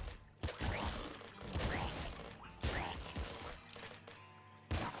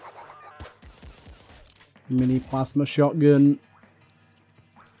 Mini plasma shotgun.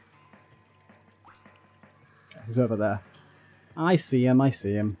 Okay, he's over there. I see him, I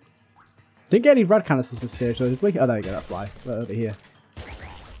see him. Didn't get any red canisters this stage though, did we? Oh, there you go, that's why. They're over here.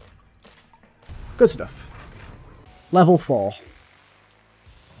 Good stuff. Level 4.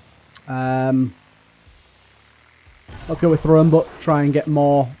 Let's go with Throne Book, try and get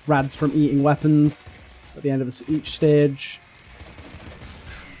more rads from eating weapons at the end of each stage.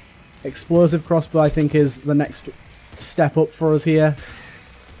 Explosive crossbow, I think, is the next step up for us here.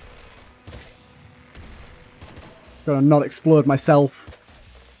 Gonna not explode myself.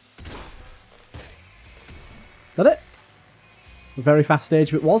 Is that it? A very fast stage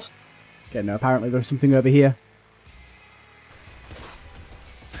if it was. Okay, no, apparently there's something over here.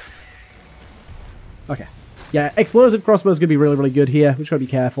 Okay. Yeah, explosive crossbow is going to be really, really good here. We've just got to be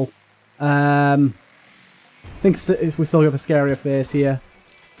careful. I think we still have a scarier face here.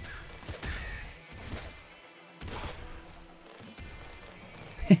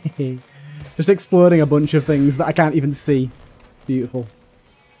 Just exploding a bunch of things that I can't even see. Beautiful.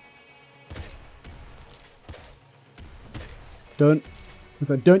 Don't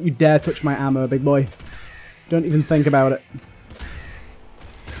you dare touch my ammo, big boy. Don't even think about it.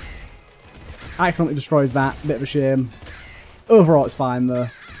 I accidentally destroyed that. Bit of a shame. Overall, it's fine, though.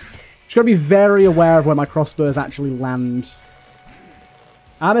 Just gotta be very aware of where my crossbows actually land.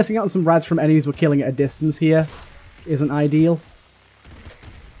 I'm missing out on some rads from enemies we're killing at a distance here. Isn't ideal.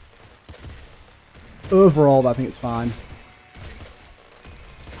 Overall, I think it's fine.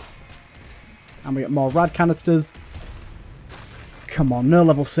 And we get more rad canisters. Come on, no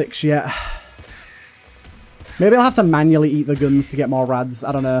level 6 yet. Maybe I'll have to manually eat the guns to get more rads.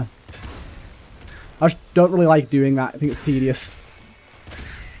 I don't know. I just don't really like doing that. I think it's tedious.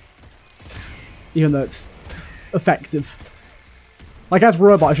 Even though it's effective. Like, as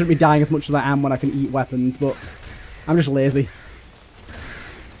robot, I shouldn't be dying as much as I am when I can eat weapons, but I'm just lazy.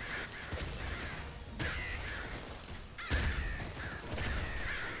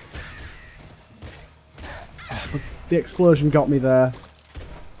 The explosion got me there.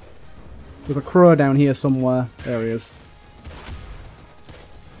 There's a crow down here somewhere. There he is.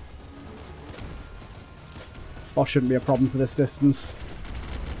 Boss shouldn't be a problem for this distance.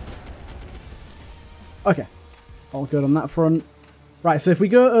 Okay. All good on that front. Right, so if we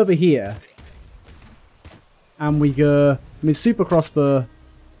go over here, and we go... I mean, super crossbow...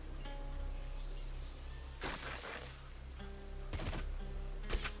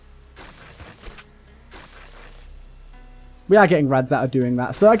 We are getting rads out of doing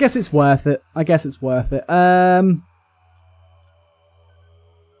that, so I guess it's worth it. I guess it's worth it.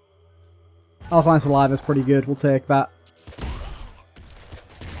 Alkaline Saliva is pretty good. We'll take that.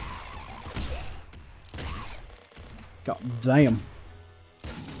 God damn.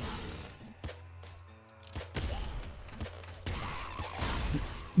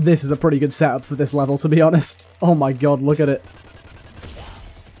 This is a pretty good setup for this level, to be honest. Oh my god, look at it.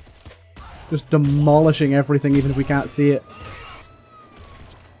 Just demolishing everything, even if we can't see it.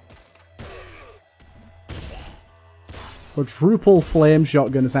 Quadruple flame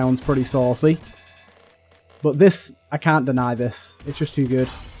shotgun sounds pretty saucy. But this, I can't deny this. It's just too good.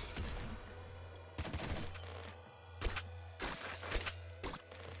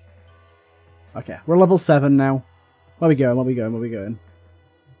 Okay, we're level 7 now. Where we going? Where we going? Where we going?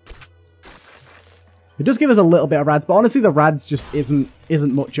 It does give us a little bit of rads, but honestly the rads just isn't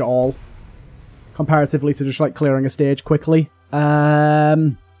much at all. Comparatively to just like clearing a stage quickly.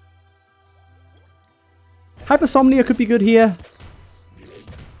 Hypersomnia could be good here.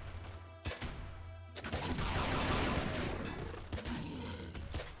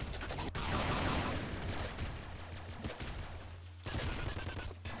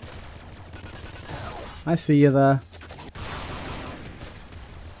 I see you there.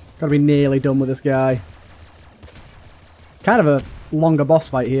 Gotta be nearly done with this guy. Kind of a longer boss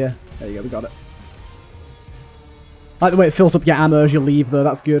fight here. There you go, we got it. I like the way it fills up your ammo as you leave though,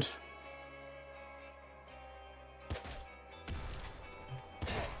 that's good.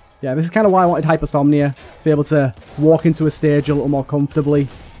 Yeah, this is kind of why I wanted Hypersomnia. To be able to walk into a stage a little more comfortably.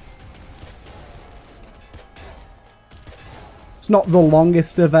 It's not the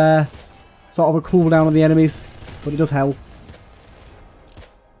longest of sort of a cooldown on the enemies, but it does help.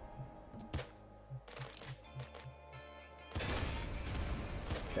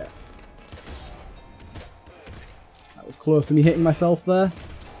 Okay. That was close to me hitting myself there.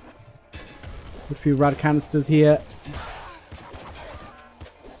 A few rad canisters here.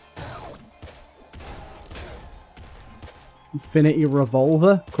 Infinity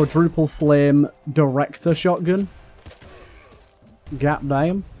Revolver. Quadruple Flame Director Shotgun. God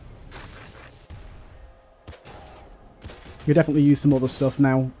damn. You definitely use some other stuff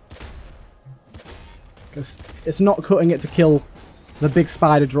now. Because it's not cutting it to kill the big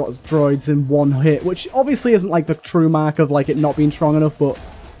spider droids in one hit, which obviously isn't like the true mark of like it not being strong enough, but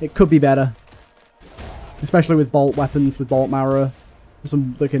it could be better. Especially with bolt weapons, with bolt marrow.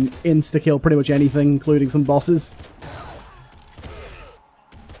 Some that can insta-kill pretty much anything, including some bosses.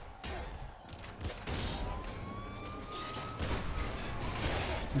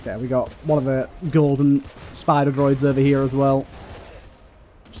 Okay, we got one of the golden spider droids over here as well.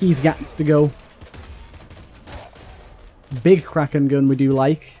 He's got to go. big Kraken gun we do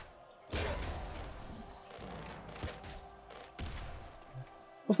like.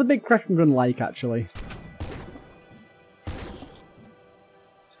 What's the big Kraken gun like, actually?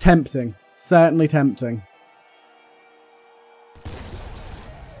 It's tempting. Certainly tempting.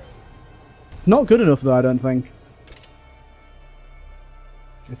 It's not good enough, though, I don't think.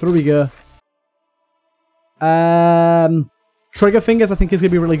 Okay, through we go. Trigger fingers, I think, is going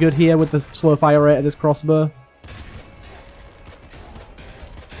to be really good here with the slow fire rate of this crossbow.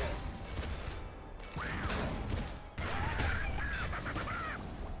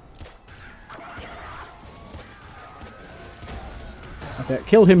 Okay,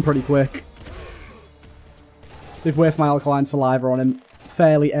 killed him pretty quick. Did waste my alkaline saliva on him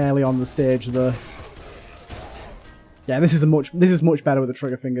fairly early on the stage, though. Yeah, this is much better with the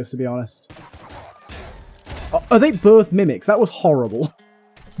trigger fingers, to be honest. Oh, are they both mimics? That was horrible.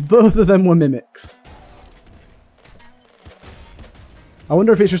 Both of them were mimics. I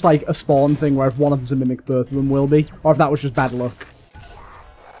wonder if it's just like a spawn thing where if one of them's a mimic, both of them will be. Or if that was just bad luck.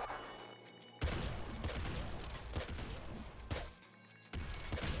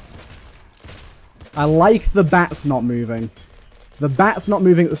 I like the bats not moving. The bats not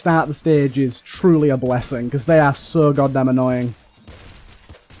moving at the start of the stage is truly a blessing, because they are so goddamn annoying.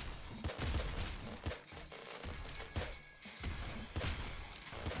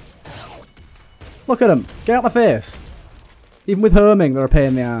 Look at them. Get out my face. Even with homing, they're a pain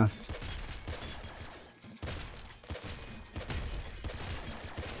in the ass.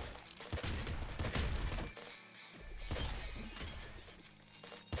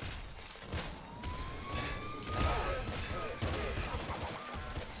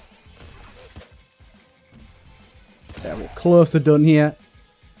 Yeah, we're close to done here.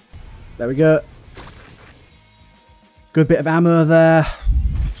 There we go. Good bit of ammo there.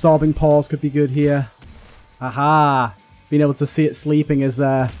 Absorbing paws could be good here. Aha! Being able to see it sleeping is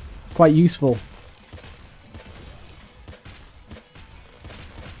quite useful.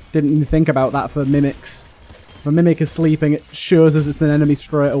 Didn't even think about that for mimics. If a mimic is sleeping, it shows us it's an enemy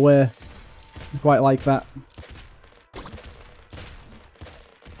straight away. I quite like that.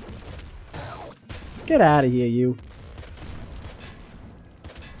 Get out of here, you.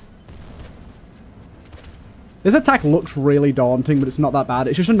 This attack looks really daunting, but it's not that bad.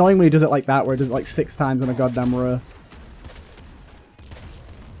 It's just annoying when he does it like that, where he does it like 6 times in a goddamn row.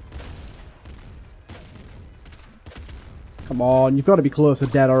 Come on, you've got to be close to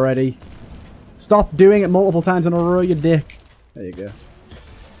dead already. Stop doing it multiple times in a row, you dick. There you go.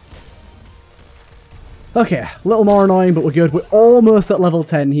 Okay, a little more annoying, but we're good. We're almost at level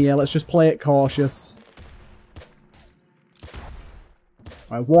 10 here. Let's just play it cautious.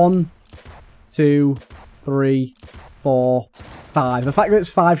 Alright, 1, 2... 3, 4, 5. The fact that it's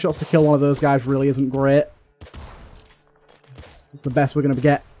 5 shots to kill one of those guys really isn't great. It's the best we're going to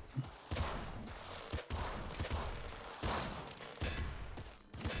get.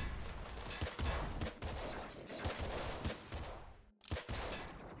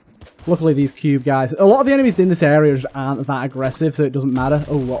 Luckily, these cube guys... A lot of the enemies in this area just aren't that aggressive, so it doesn't matter.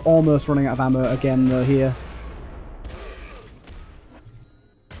 Oh, we're almost running out of ammo again, though, here.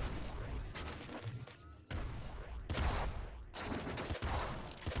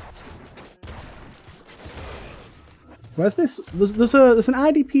 Where's this? There's an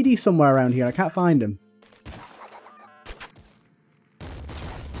IDPD somewhere around here. I can't find him.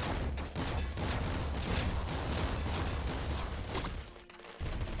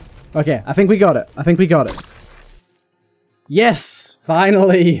 Okay, I think we got it. I think we got it. Yes!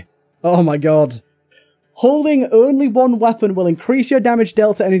 Finally! Oh my god. Holding only one weapon will increase your damage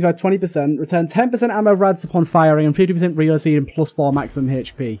dealt to enemies by 20%, return 10% ammo rads upon firing, and 50% reload speed and +4 maximum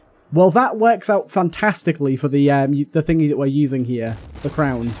HP. Well, that works out fantastically for the thingy that we're using here, the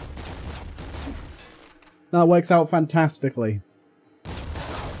crown. That works out fantastically.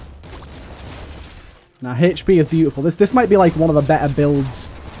 Now, HP is beautiful. This might be like one of the better builds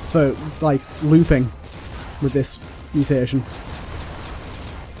for like looping with this mutation.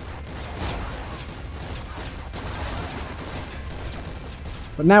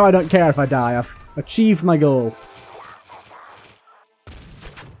 But now I don't care if I die. I've achieved my goal.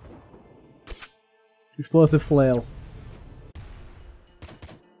 Explosive flail.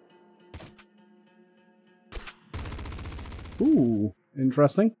 Ooh,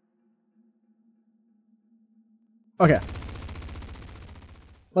 interesting. Okay.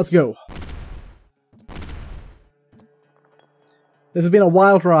 Let's go. This has been a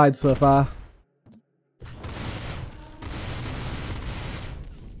wild ride so far.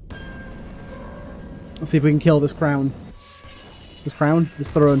 Let's see if we can kill this crown. This crown?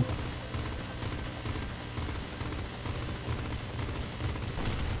 This throne.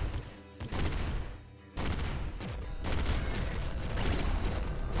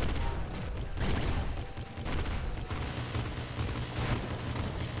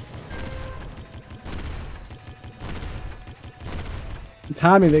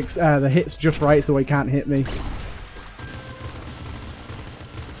 timing the hit's just right so he can't hit me.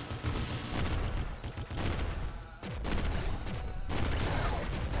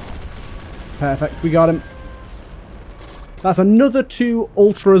 Perfect, we got him. That's another 2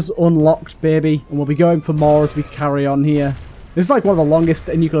 ultras unlocked, baby. And we'll be going for more as we carry on here. This is like one of the longest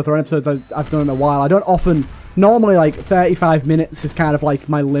Nuclear Throne episodes I've done in a while. I don't often... Normally, like, 35 minutes is kind of like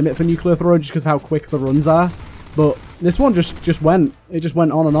my limit for Nuclear Throne just because of how quick the runs are. But this one just went. It just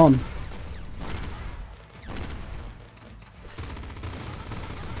went on and on.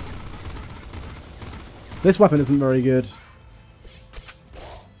 This weapon isn't very good.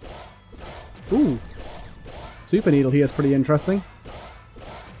 Ooh. Super Needle here is pretty interesting.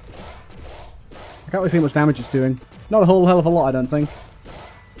 I can't really see how much damage it's doing. Not a whole hell of a lot, I don't think.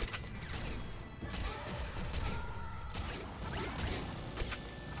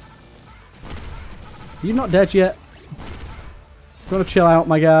 You're not dead yet. You want to chill out,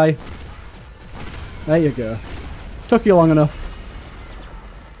 my guy? There you go. Took you long enough.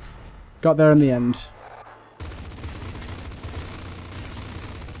 Got there in the end.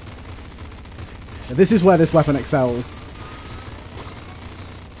 This is where this weapon excels.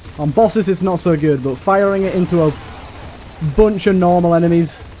 On bosses it's not so good, but firing it into a bunch of normal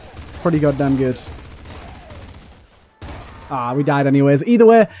enemies, pretty goddamn good. Ah, we died anyways. Either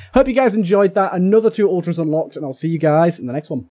way, hope you guys enjoyed that. Another 2 ultras unlocked, and I'll see you guys in the next one.